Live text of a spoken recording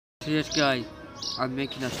So yes guys, I'm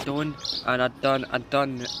making a stone and I've done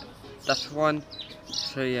this one.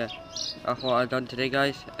 So yeah, that's what I've done today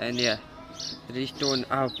guys, and yeah, these stones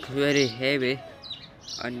are pretty heavy,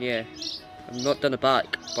 and yeah, I'm not done the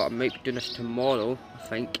back, but I might be doing this tomorrow, I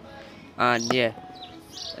think. And yeah,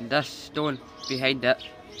 and this stone behind it,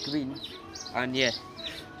 green, and yeah,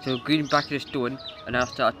 so green back of the stone, and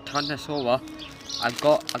after I turn this over, I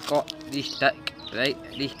got these stick, right?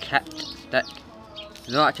 These capped stick.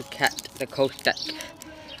 They're not actually cat, they're called stick.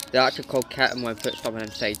 They're actually called cat and when I put something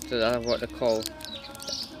inside, so that's what they're called.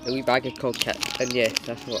 The wee bag is called cat, and yeah,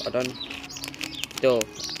 that's what I've done. So,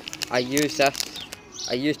 I used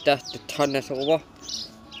this to turn this over.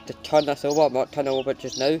 I'm not turning it over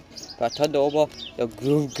just now, but I turned it over, it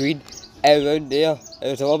grew green around there. It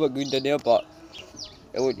was a little bit green down there, but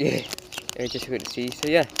it would, yeah, it just wouldn't see. So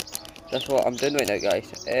yeah, that's what I'm doing right now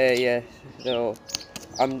guys. Yeah, so,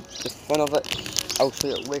 the fun of it, I'll show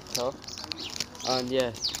it later. And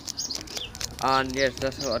yeah,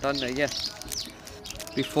 that's what I've done now, yeah.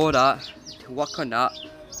 Before that, to work on that,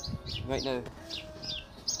 right now,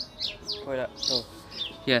 so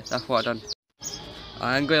yeah, that's what I've done.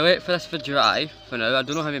 I'm going to wait for this to dry for now. I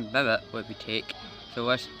don't know how many minutes it would take, so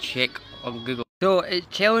let's check on Google. So it's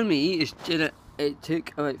telling me it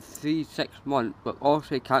took about 3-6 months, but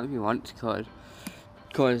also it can't be months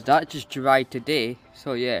because that just dried today.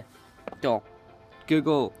 So yeah, so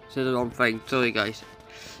Google says the wrong thing. Sorry guys.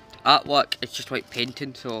 Artwork it's just like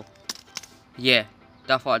painting, so yeah,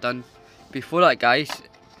 that's what I've done. Before that guys,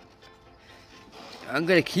 I'm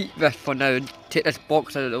gonna keep this for now and take this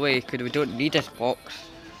box out of the way because we don't need this box.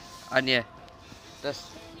 And yeah, this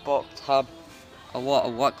box had a lot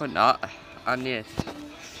of work on that, and yeah,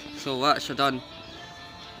 so that's done.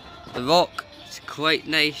 The rock is quite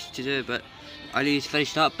nice to do, but I need to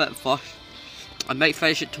finish that bit first. I might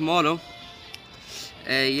finish it tomorrow.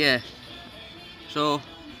 Yeah, so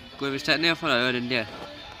going to be sitting there for an hour, and yeah,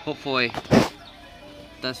 hopefully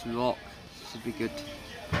this rock should be good.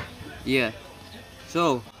 Yeah,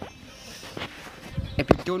 so if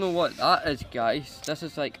you don't know what that is guys, this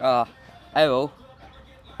is like a arrow,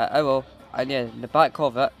 and yeah, in the back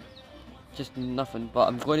of it, just nothing, but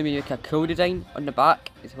I'm going to be making a cool design on the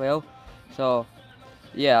back as well. So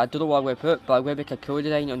yeah, I don't know what I'm going to put, but I'm going to make a cool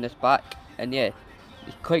design on this back, and yeah,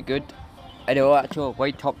 it's quite good. And it'll actually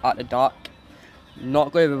light up at the dark.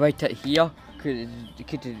 Not going to write it here because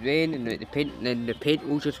it's rain and the paint, and then the paint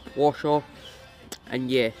will just wash off. And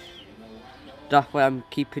yeah, that's why I'm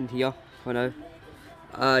keeping here for now.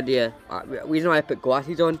 And yeah, the reason why I put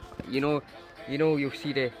glasses on, you know you'll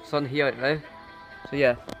see the sun here right now. So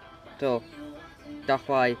yeah, so that's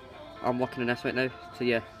why I'm working on this right now. So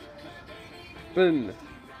yeah, boom.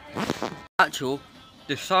 Actually,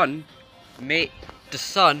 the sun make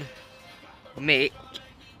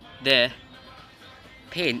the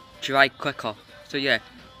paint dry quicker. So yeah,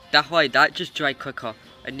 that's why that just dried quicker.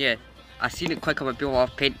 And yeah, I seen it quicker when people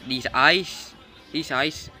have paint these eyes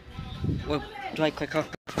will dry quicker.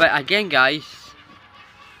 But again guys,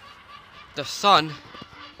 the sun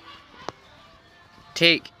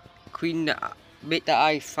make the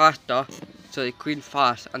eye faster, so they clean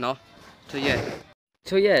fast enough. So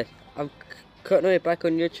yeah, I'm cutting it back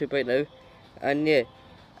on YouTube right now, and yeah,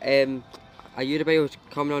 a YouTube video is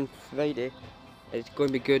coming on Friday. It's going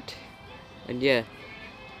to be good, and yeah,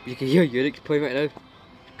 you can hear Unix playing right now. It's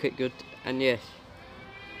quite good, and yes,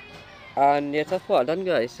 that's what I've done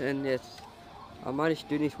guys, and yes, I managed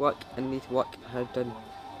to do this work, and this work has done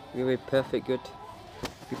really perfect good.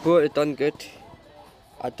 Before it done good,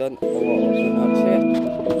 I done a lot of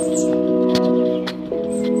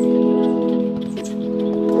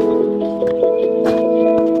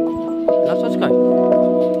that's what's going.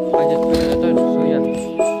 I just put it down, so yeah.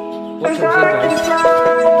 Watch what I'm saying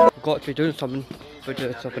guys. I've got to be doing something,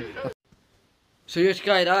 So yes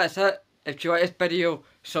guys, that's it. If you like this video,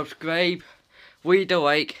 subscribe, leave a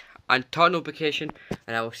like, and turn notification,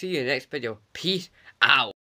 and I will see you in the next video. Peace out.